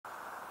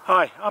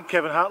Hi, I'm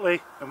Kevin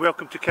Hatley and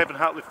welcome to Kevin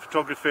Hatley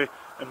Photography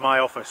in my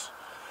office.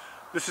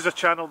 This is a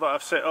channel that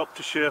I've set up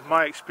to share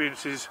my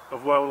experiences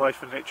of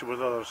wildlife and nature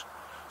with others.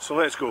 So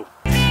let's go.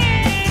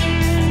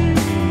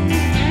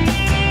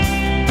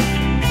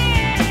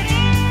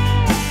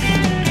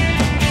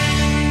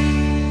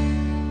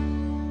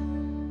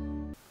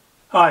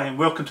 Hi and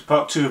welcome to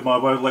part 2 of my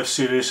wildlife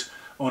series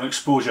on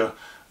exposure,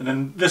 and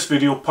in this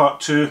video,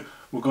 part 2,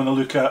 we're going to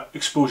look at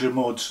exposure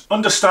modes.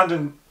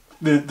 Understanding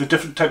the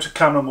different types of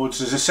camera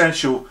modes is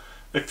essential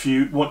if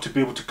you want to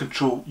be able to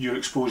control your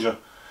exposure.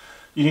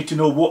 You need to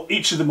know what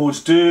each of the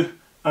modes do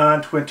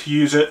and when to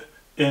use it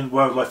in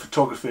wildlife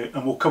photography,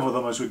 and we'll cover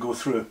them as we go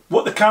through.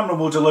 What the camera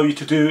modes allow you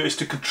to do is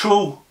to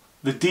control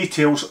the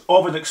details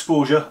of an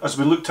exposure, as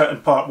we looked at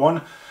in part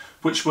 1,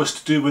 which was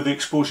to do with the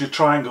exposure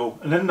triangle,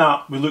 and in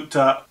that we looked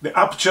at the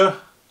aperture,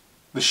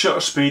 the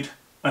shutter speed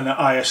and the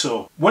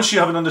ISO. Once you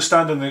have an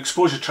understanding of the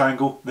exposure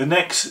triangle, the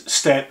next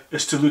step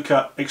is to look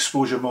at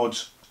exposure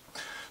modes.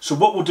 So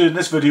what we'll do in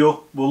this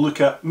video, we'll look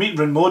at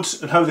metering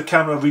modes and how the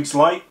camera reads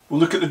light. We'll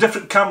look at the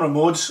different camera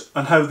modes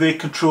and how they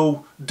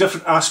control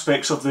different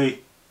aspects of the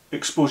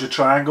exposure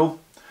triangle.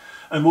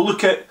 And we'll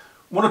look at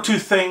one or two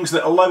things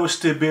that allow us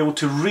to be able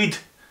to read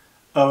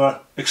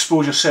our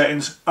exposure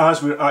settings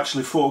as we're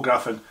actually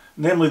photographing,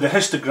 namely the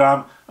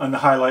histogram and the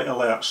highlight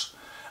alerts.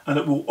 And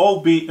it will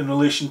all be in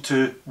relation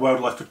to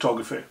wildlife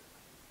photography.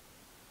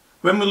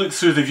 When we look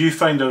through the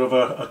viewfinder of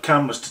our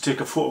cameras to take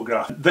a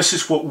photograph, this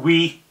is what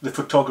we, the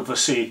photographer,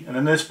 see. And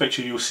in this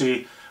picture you'll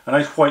see a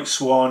nice white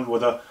swan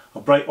with a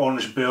bright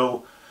orange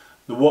bill,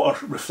 the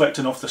water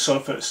reflecting off the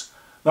surface.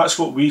 That's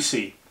what we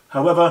see.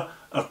 However,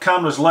 our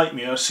camera's light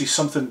meter sees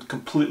something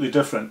completely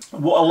different.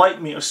 What a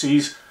light meter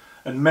sees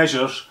and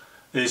measures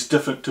is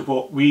different to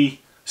what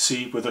we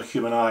see with our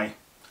human eye.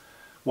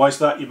 Why is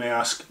that, you may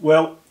ask?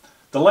 Well,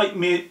 the light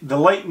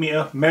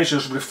meter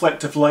measures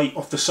reflective light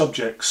off the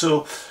subject.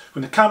 So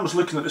when the camera's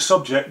looking at the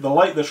subject, the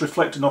light that's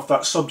reflecting off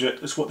that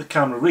subject is what the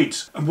camera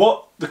reads. And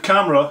what the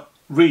camera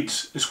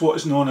reads is what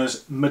is known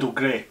as middle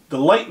grey. The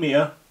light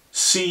meter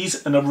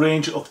sees in a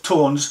range of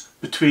tones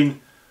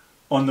between,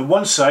 on the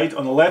one side,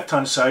 on the left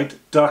hand side,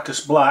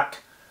 darkest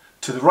black,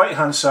 to the right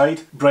hand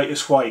side,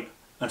 brightest white.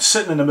 And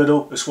sitting in the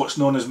middle is what's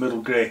known as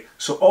middle grey.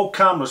 So all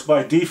cameras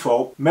by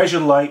default measure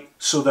light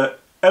so that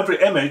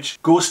every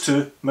image goes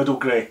to middle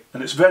grey,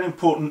 and it's very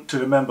important to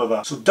remember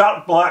that. So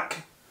dark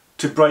black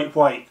to bright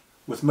white,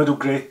 with middle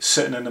grey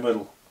sitting in the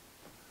middle.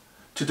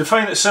 To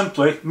define it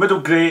simply,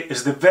 middle grey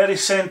is the very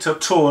centre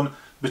tone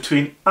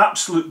between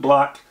absolute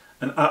black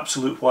and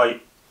absolute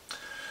white.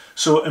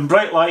 So in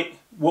bright light,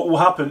 what will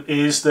happen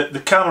is that the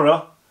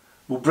camera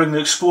will bring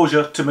the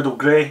exposure to middle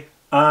grey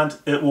and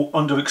it will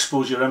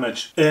underexpose your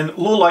image. In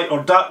low light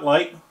or dark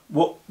light,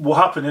 what will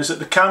happen is that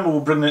the camera will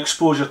bring the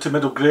exposure to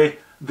middle grey,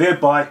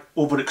 thereby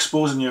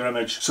overexposing your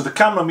image. So the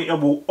camera meter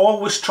will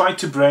always try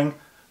to bring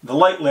the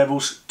light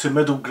levels to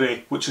middle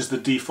grey, which is the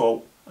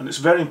default, and it's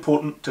very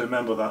important to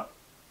remember that.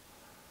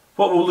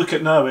 What we'll look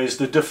at now is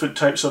the different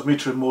types of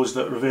metering modes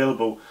that are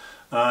available,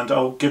 and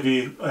I'll give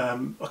you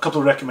a couple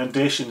of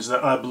recommendations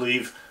that I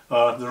believe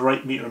are the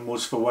right metering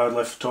modes for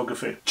wildlife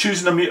photography.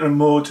 Choosing a metering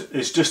mode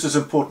is just as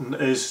important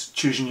as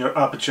choosing your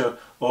aperture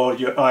or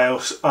your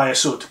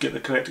ISO to get the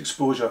correct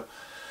exposure.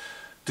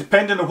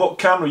 Depending on what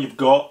camera you've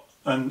got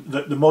and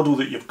the model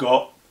that you've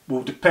got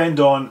will depend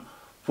on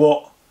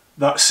what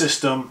that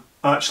system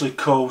actually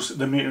calls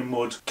the metering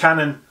mode.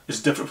 Canon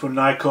is different from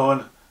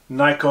Nikon,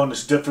 Nikon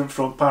is different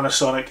from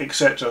Panasonic,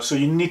 etc. So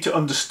you need to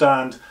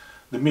understand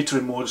the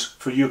metering modes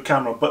for your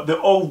camera, but they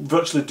all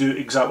virtually do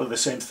exactly the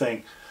same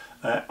thing.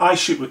 I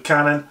shoot with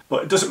Canon,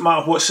 but it doesn't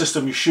matter what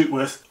system you shoot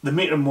with, the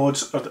metering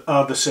modes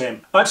are the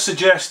same. I'd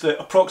suggest that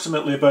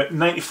approximately about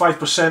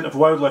 95% of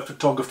wildlife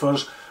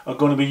photographers are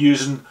going to be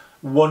using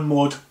one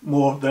mode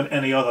more than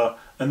any other,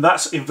 and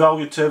that's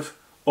evaluative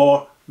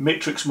or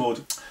matrix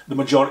mode the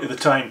majority of the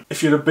time.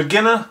 If you're a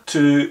beginner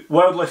to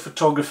wildlife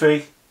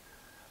photography,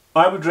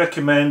 I would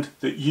recommend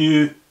that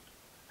you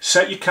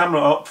set your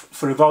camera up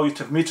for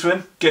evaluative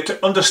metering, get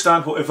to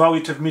understand what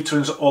evaluative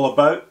metering is all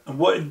about, and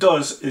what it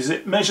does is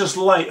it measures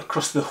light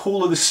across the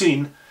whole of the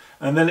scene,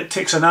 and then it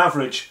takes an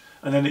average,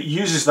 and then it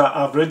uses that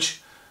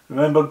average,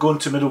 remember going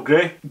to middle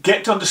grey.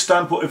 Get to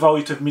understand what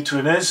evaluative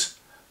metering is,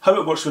 how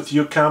it works with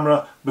your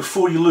camera,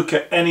 before you look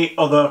at any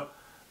other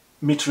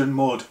metering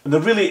mode. And there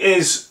really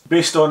is,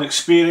 based on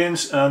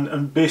experience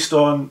and based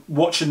on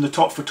watching the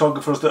top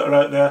photographers that are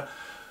out there,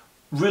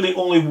 really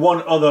only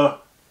one other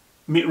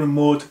metering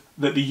mode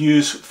that they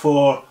use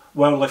for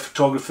wildlife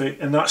photography,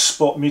 and that's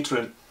spot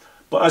metering.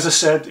 But as I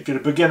said, if you're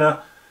a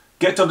beginner,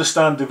 get to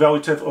understand the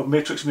evaluative or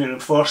matrix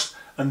metering first,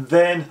 and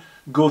then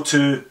go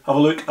to have a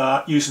look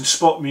at using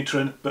spot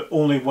metering, but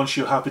only once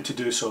you're happy to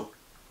do so.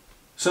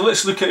 So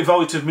let's look at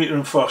evaluative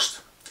metering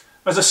first.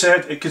 As I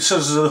said, it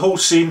considers the whole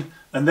scene,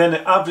 and then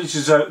it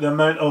averages out the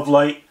amount of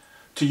light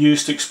to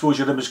use to expose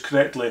your image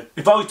correctly.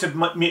 Evaluative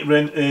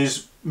metering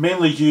is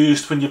mainly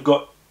used when you've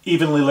got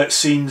evenly lit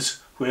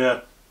scenes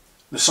where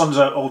the sun's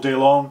out all day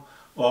long,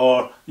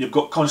 or you've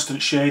got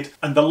constant shade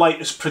and the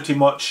light is pretty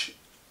much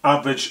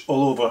average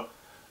all over.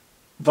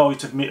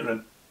 evaluative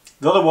metering.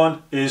 The other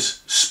one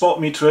is spot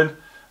metering,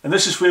 and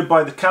this is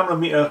whereby the camera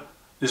meter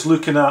is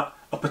looking at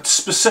a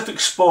specific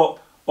spot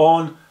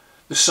on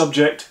the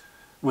subject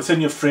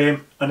within your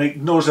frame and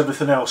ignores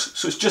everything else.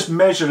 So it's just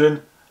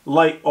measuring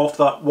light off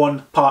that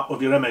one part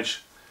of your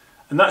image.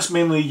 And that's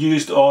mainly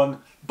used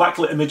on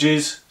backlit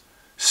images,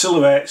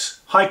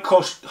 silhouettes, high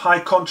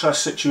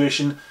contrast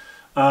situation,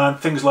 and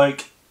things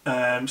like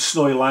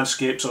snowy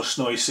landscapes or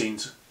snowy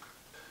scenes.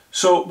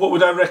 So what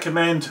would I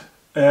recommend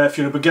if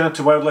you're a beginner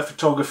to wildlife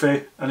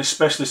photography, and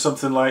especially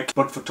something like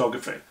bird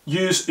photography?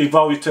 Use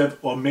evaluative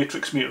or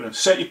matrix metering.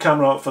 Set your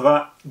camera up for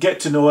that, get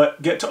to know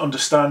it, get to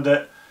understand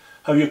it,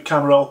 how your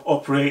camera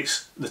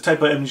operates, the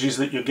type of images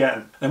that you're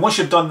getting. And once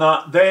you've done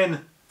that,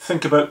 then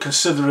think about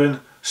considering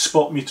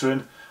spot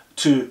metering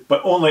too,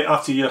 but only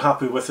after you're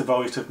happy with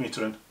evaluative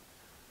metering.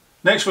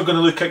 Next we're going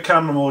to look at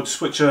camera modes,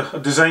 which are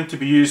designed to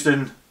be used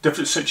in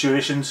different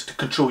situations to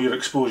control your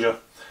exposure.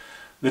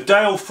 The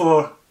dial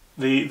for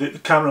the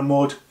camera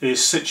mode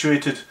is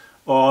situated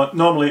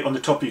normally on the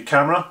top of your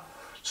camera,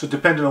 so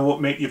depending on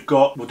what make you've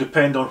got will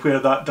depend on where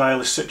that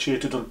dial is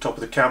situated on the top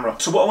of the camera.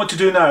 So what I want to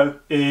do now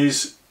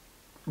is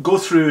go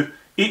through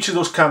each of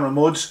those camera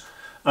modes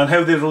and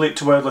how they relate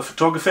to wildlife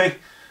photography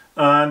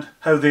and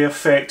how they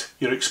affect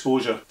your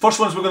exposure. First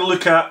ones we're going to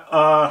look at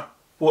are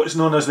what is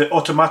known as the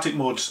automatic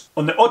modes.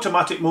 On the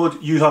automatic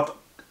mode you have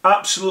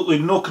absolutely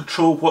no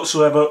control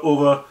whatsoever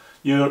over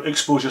your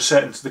exposure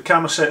settings. The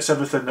camera sets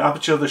everything, the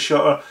aperture, the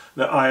shutter,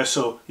 the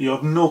ISO. You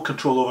have no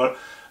control over it,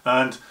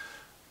 and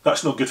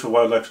that's not good for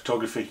wildlife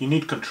photography. You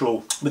need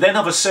control. We then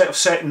have a set of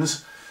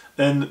settings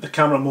in the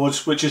camera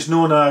modes which is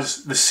known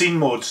as the scene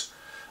modes.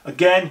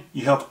 Again,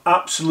 you have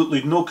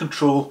absolutely no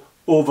control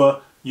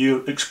over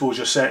your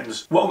exposure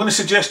settings. What I'm going to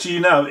suggest to you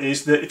now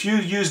is that if you're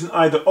using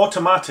either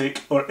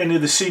automatic or any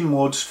of the scene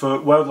modes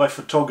for wildlife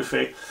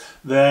photography,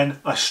 then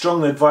I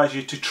strongly advise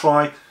you to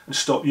try and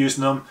stop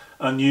using them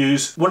and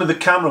use one of the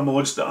camera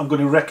modes that I'm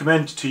going to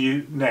recommend to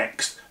you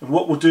next. And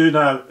what we'll do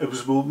now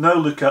is we'll now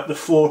look at the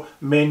 4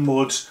 main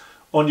modes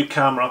on your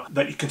camera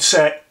that you can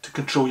set to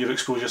control your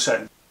exposure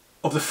settings.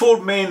 Of the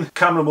 4 main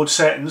camera mode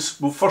settings,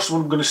 well, first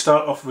one I'm going to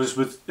start off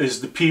with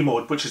is the P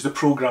mode, which is the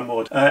program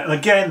mode. And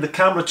again, the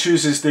camera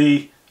chooses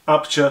the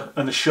aperture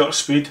and the shutter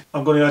speed.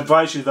 I'm going to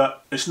advise you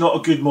that it's not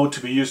a good mode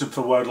to be using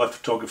for wildlife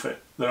photography.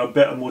 There are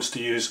better modes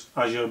to use,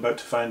 as you're about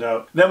to find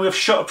out. Then we have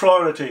shutter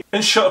priority.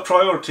 In shutter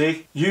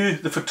priority, you,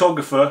 the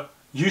photographer,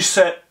 you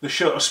set the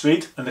shutter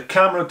speed and the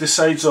camera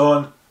decides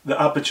on the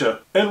aperture.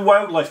 In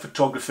wildlife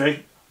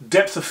photography,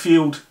 depth of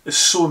field is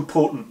so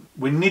important.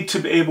 We need to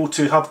be able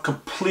to have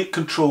complete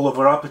control of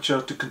our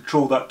aperture to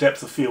control that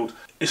depth of field.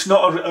 It's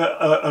not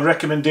a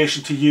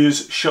recommendation to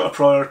use shutter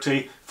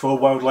priority for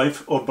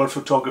wildlife or bird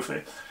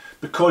photography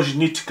because you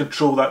need to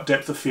control that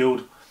depth of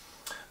field.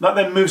 That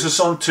then moves us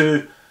on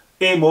to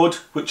A mode,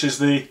 which is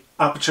the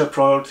aperture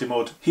priority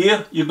mode.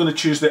 Here you're going to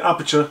choose the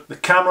aperture. The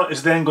camera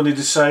is then going to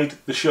decide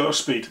the shutter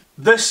speed.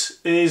 This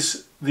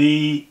is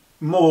the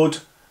mode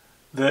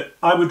that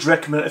I would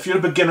recommend if you're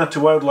a beginner to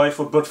wildlife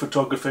or bird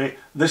photography.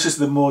 This is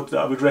the mode that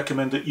I would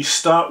recommend that you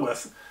start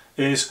with,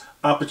 is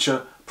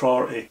aperture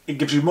priority. It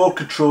gives you more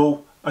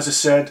control, as I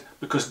said,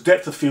 because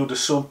depth of field is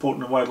so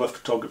important in wildlife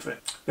photography.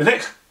 The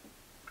next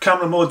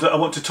camera mode that I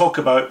want to talk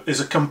about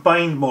is a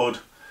combined mode,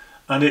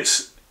 and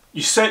it's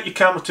you set your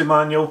camera to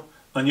manual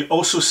and you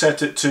also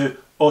set it to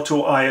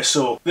auto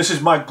ISO. This is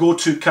my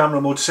go-to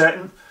camera mode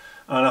setting,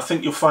 and I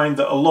think you'll find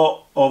that a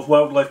lot of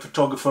wildlife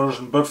photographers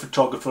and bird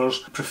photographers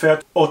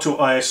prefer auto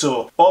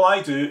ISO. All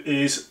I do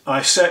is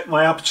I set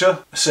my aperture,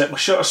 I set my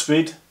shutter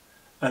speed,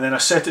 and then I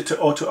set it to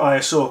auto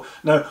ISO.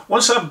 Now,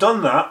 once I've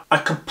done that, I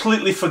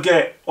completely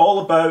forget all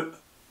about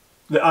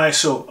the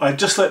ISO. I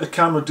just let the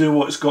camera do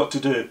what it's got to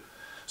do.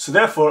 So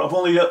therefore, I've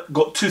only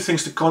got 2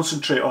 things to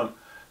concentrate on: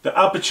 the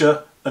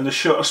aperture and the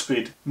shutter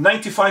speed.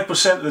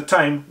 95% of the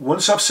time,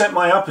 once I've set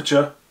my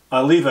aperture,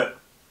 I leave it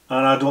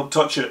and I don't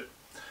touch it.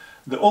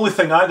 The only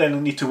thing I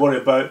then need to worry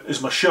about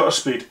is my shutter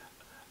speed,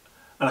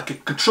 and I can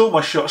control my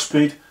shutter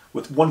speed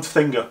with one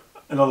finger,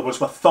 in other words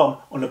my thumb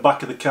on the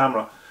back of the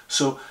camera.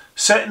 So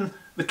setting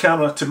the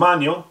camera to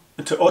manual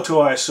and to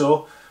auto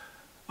ISO,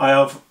 I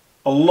have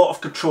a lot of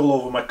control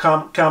over my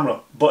camera,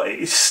 but it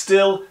is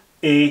still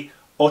a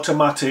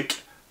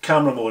automatic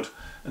camera mode.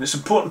 And it's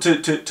important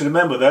to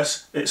remember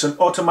this, it's an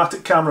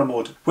automatic camera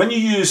mode. When you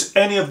use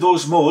any of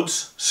those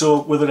modes, so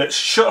whether it's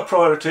shutter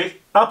priority,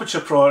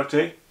 aperture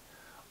priority,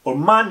 or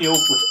manual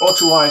with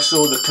auto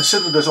ISO, they're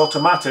considered as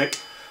automatic,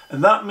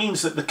 and that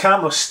means that the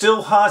camera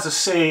still has a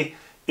say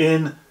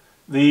in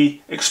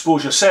the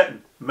exposure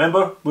setting.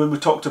 Remember when we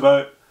talked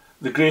about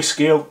the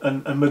grayscale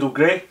and middle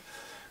grey?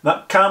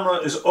 That camera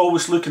is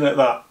always looking at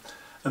that,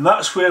 and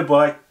that's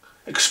whereby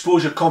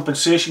exposure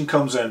compensation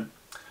comes in.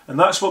 And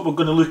that's what we're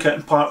going to look at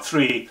in part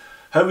 3,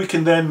 how we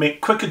can then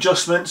make quick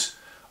adjustments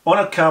on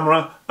our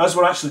camera as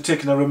we're actually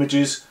taking our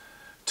images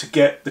to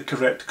get the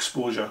correct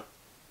exposure.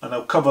 And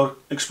I'll cover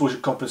exposure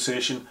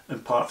compensation in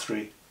part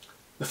 3.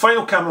 The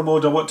final camera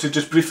mode I want to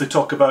just briefly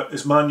talk about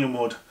is manual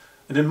mode.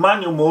 And in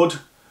manual mode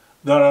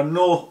there are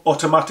no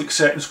automatic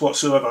settings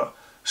whatsoever.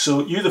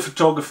 So you, the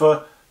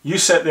photographer, you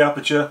set the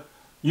aperture,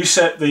 you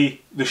set the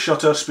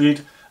shutter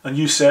speed, and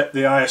you set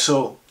the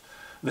ISO.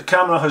 The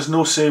camera has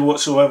no say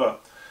whatsoever.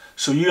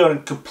 So you are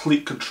in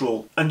complete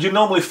control. And you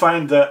normally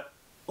find that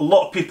a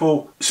lot of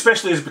people,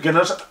 especially as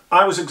beginners,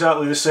 I was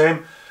exactly the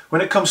same,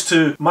 when it comes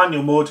to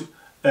manual mode,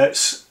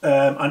 it's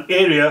an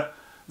area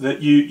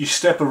that you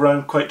step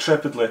around quite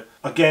trepidly.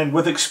 Again,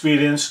 with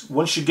experience,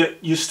 once you get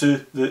used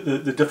to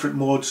the different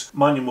modes,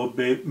 manual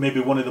mode may be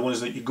one of the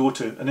ones that you go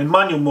to. And in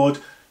manual mode,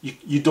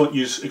 you don't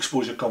use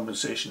exposure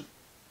compensation.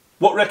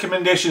 What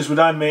recommendations would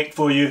I make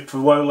for you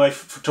for wildlife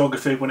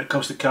photography when it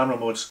comes to camera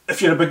modes?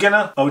 If you're a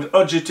beginner, I would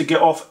urge you to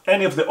get off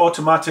any of the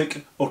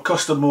automatic or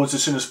custom modes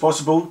as soon as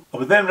possible. I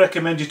would then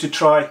recommend you to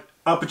try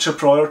aperture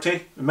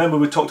priority. Remember,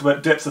 we talked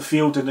about depth of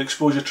field and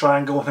exposure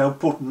triangle and how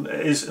important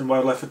it is in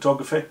wildlife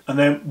photography. And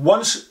then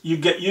once you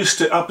get used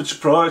to aperture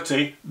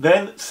priority,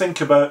 then think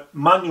about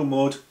manual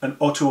mode and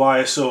auto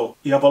ISO.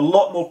 You have a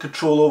lot more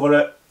control over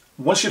it.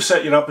 Once you've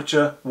set your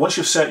aperture, once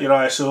you've set your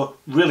ISO,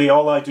 really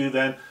all I do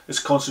then is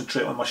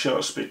concentrate on my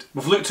shutter speed.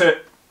 We've looked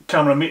at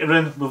camera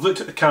metering, we've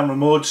looked at the camera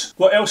modes.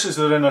 What else is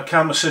there in our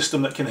camera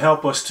system that can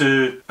help us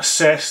to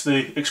assess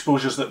the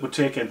exposures that we're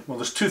taking? Well,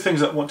 there's two things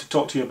that I want to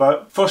talk to you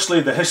about.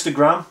 Firstly, the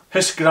histogram.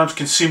 Histograms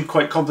can seem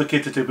quite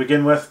complicated to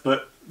begin with,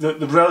 but they're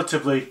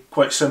relatively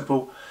quite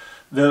simple.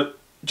 They're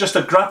just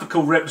a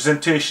graphical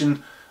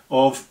representation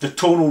of the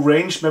tonal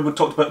range. Remember we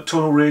talked about the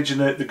tonal range and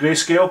the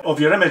grayscale of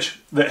your image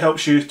that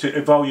helps you to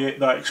evaluate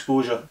that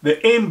exposure.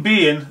 The aim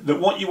being that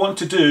what you want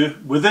to do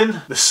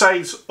within the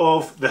size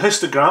of the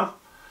histogram,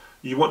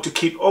 you want to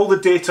keep all the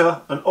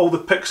data and all the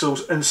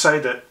pixels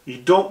inside it. You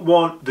don't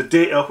want the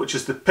data, which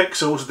is the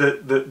pixels,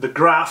 the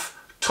graph,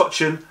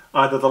 touching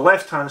either the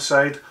left hand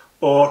side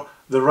or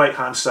the right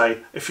hand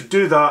side. If you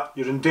do that,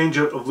 you're in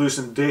danger of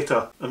losing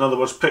data, in other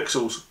words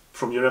pixels,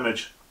 from your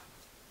image.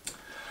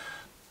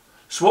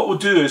 So what we'll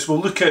do is we'll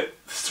look at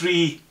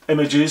three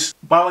images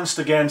balanced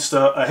against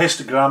a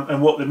histogram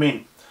and what they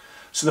mean.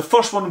 So the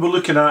first one we're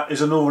looking at is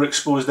an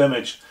overexposed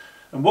image.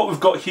 And what we've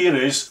got here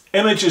is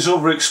image is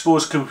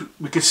overexposed.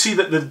 We can see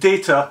that the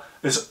data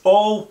is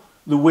all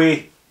the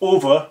way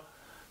over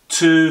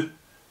to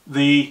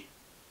the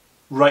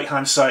right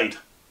hand side,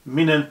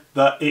 meaning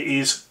that it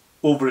is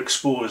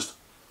overexposed.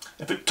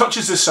 If it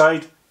touches the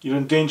side, you're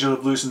in danger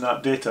of losing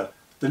that data.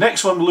 The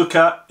next one we look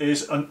at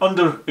is an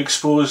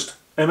underexposed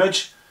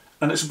image.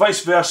 And it's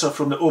vice versa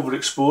from the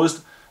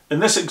overexposed. In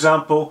this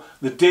example,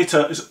 the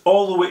data is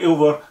all the way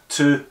over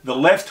to the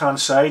left hand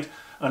side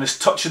and is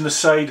touching the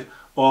side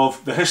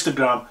of the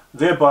histogram.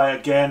 Thereby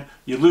again,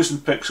 you're losing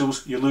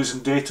pixels, you're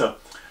losing data.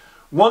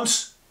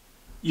 Once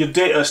your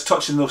data is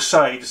touching those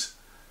sides,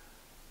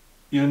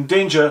 you're in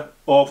danger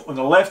of, on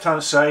the left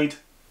hand side,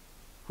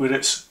 where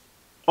it's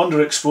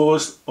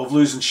underexposed, of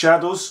losing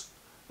shadows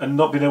and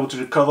not being able to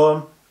recover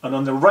them. And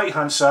on the right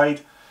hand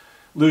side,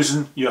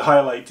 losing your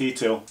highlight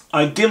detail.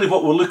 Ideally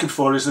what we're looking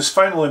for is this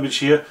final image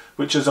here,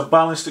 which is a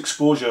balanced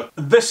exposure.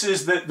 This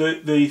is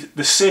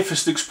the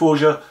safest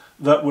exposure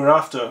that we're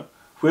after,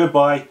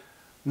 whereby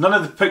none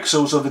of the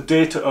pixels or the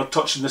data are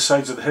touching the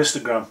sides of the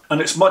histogram.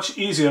 And it's much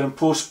easier in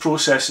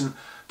post-processing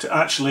to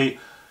actually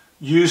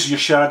use your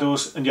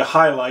shadows and your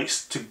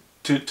highlights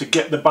to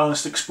get the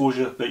balanced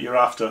exposure that you're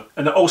after.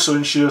 And it also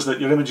ensures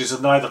that your images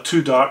are neither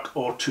too dark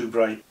or too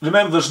bright.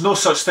 Remember, there's no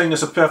such thing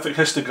as a perfect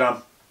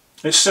histogram.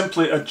 It's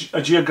simply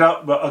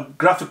a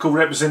graphical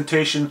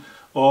representation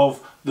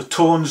of the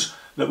tones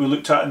that we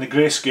looked at in the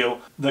grayscale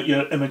that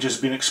your image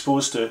has been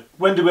exposed to.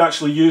 When do we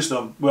actually use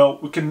them? Well,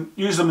 we can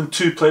use them in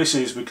two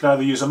places. We can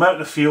either use them out in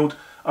the field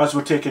as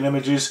we're taking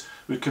images.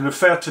 We can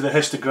refer to the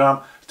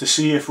histogram to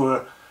see if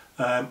we're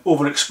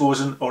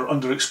overexposing or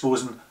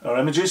underexposing our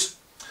images.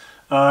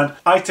 And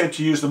I tend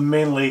to use them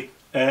mainly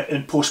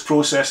in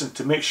post-processing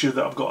to make sure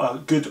that I've got a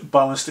good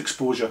balanced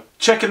exposure.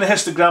 Checking the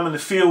histogram in the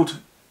field,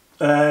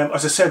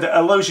 as I said, it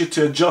allows you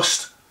to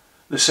adjust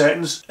the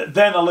settings. It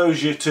then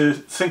allows you to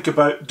think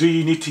about, do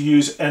you need to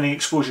use any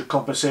exposure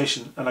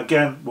compensation? And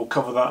again, we'll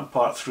cover that in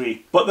part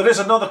 3. But there is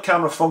another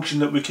camera function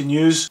that we can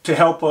use to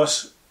help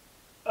us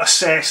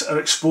assess our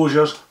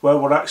exposures while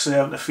we're actually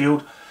out in the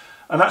field,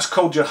 and that's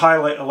called your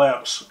highlight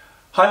alerts.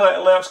 Highlight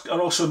alerts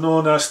are also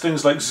known as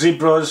things like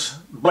zebras,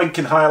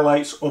 blinking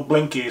highlights, or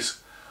blinkies.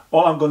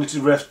 All I'm going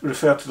to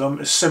refer to them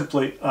is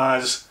simply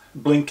as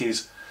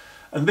blinkies.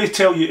 And they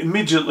tell you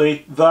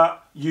immediately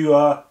that you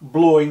are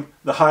blowing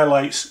the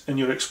highlights in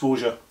your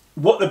exposure.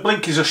 What the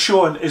blinkies are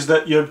showing is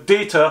that your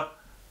data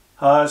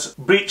has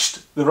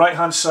breached the right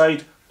hand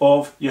side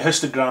of your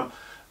histogram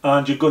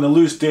and you're going to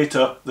lose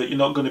data that you're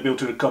not going to be able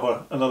to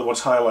recover, in other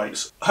words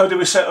highlights. How do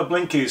we set our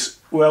blinkies?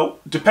 Well,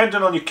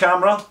 depending on your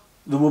camera,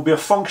 there will be a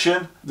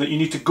function that you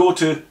need to go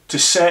to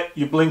set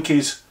your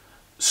blinkies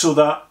so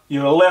that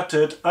you're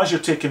alerted as you're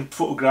taking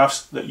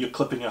photographs that you're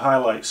clipping your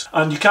highlights.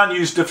 And you can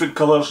use different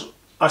colours.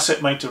 I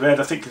set mine to red.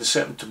 I think you can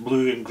set them to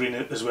blue and green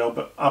as well,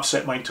 but I've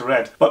set mine to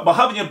red. But by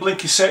having your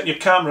blinky set in your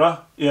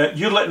camera,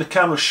 you're letting the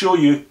camera show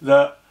you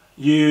that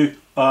you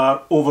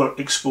are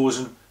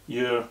overexposing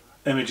your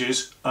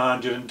images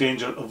and you're in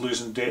danger of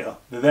losing data.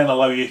 They then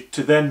allow you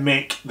to then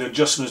make the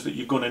adjustments that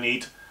you're going to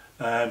need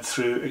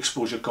through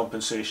exposure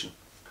compensation.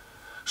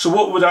 So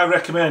what would I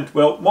recommend?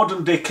 Well,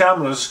 modern day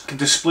cameras can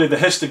display the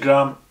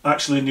histogram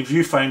actually in the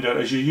viewfinder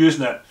as you're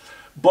using it,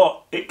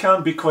 but it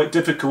can be quite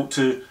difficult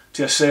to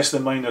assess the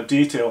minor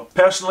detail.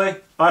 Personally,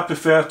 I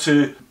prefer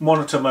to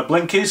monitor my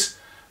blinkies.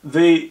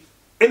 They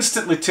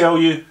instantly tell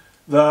you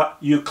that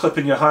you're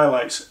clipping your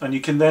highlights, and you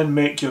can then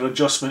make your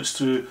adjustments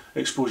through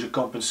exposure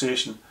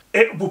compensation.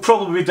 It will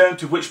probably be down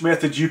to which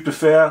method you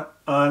prefer,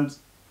 and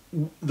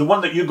the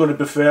one that you're going to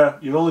prefer,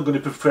 you're only going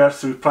to prefer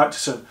through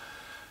practicing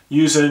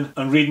using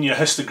and reading your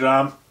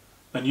histogram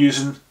and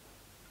using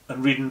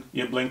and reading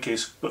your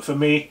blinkies. But for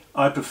me,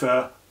 I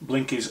prefer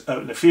blinkies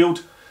out in the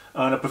field,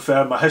 and I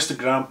prefer my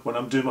histogram when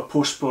I'm doing my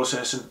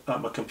post-processing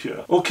at my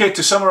computer. Okay,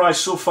 to summarise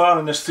so far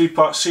in this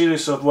three-part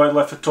series of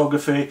wildlife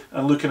photography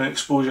and looking at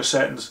exposure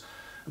settings.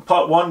 In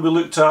part 1 we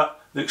looked at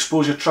the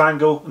exposure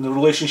triangle and the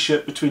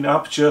relationship between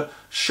aperture,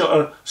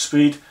 shutter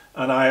speed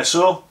and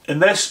ISO. In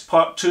this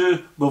part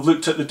 2 we've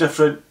looked at the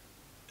different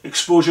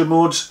exposure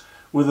modes,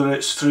 whether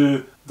it's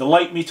through the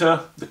light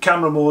meter, the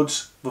camera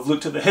modes, we've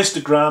looked at the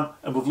histogram,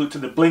 and we've looked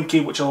at the blinky,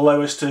 which will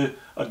allow us to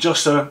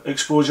adjust our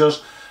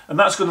exposures. And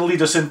that's going to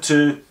lead us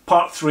into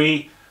part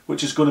 3,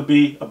 which is going to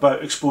be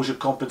about exposure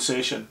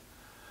compensation.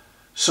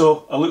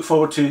 So I look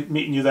forward to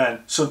meeting you then.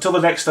 So until the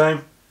next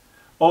time,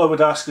 all I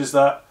would ask is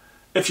that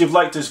if you've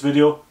liked this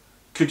video,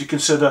 could you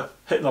consider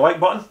hitting the like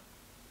button?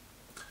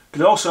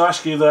 Could I also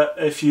ask you that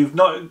if you've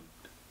not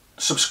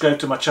subscribed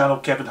to my channel,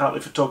 Kevin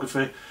Hatley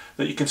Photography,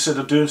 that you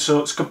consider doing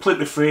so. It's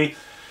completely free.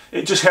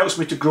 It just helps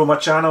me to grow my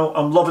channel.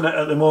 I'm loving it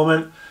at the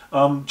moment.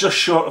 I'm just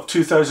short of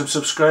 2,000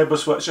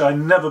 subscribers, which I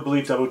never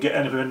believed I would get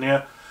anywhere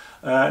near.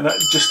 And that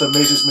just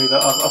amazes me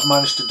that I've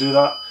managed to do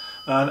that.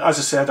 And as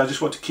I said, I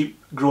just want to keep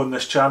growing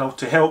this channel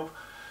to help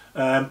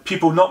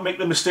people not make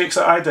the mistakes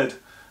that I did.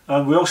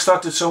 And we all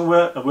started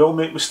somewhere, and we all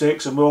make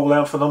mistakes, and we all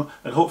learn from them.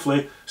 And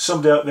hopefully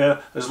somebody out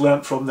there has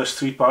learnt from this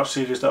three-part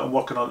series that I'm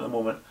working on at the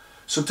moment.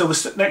 So until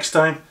the next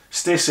time,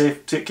 stay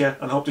safe, take care,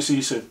 and hope to see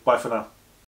you soon. Bye for now.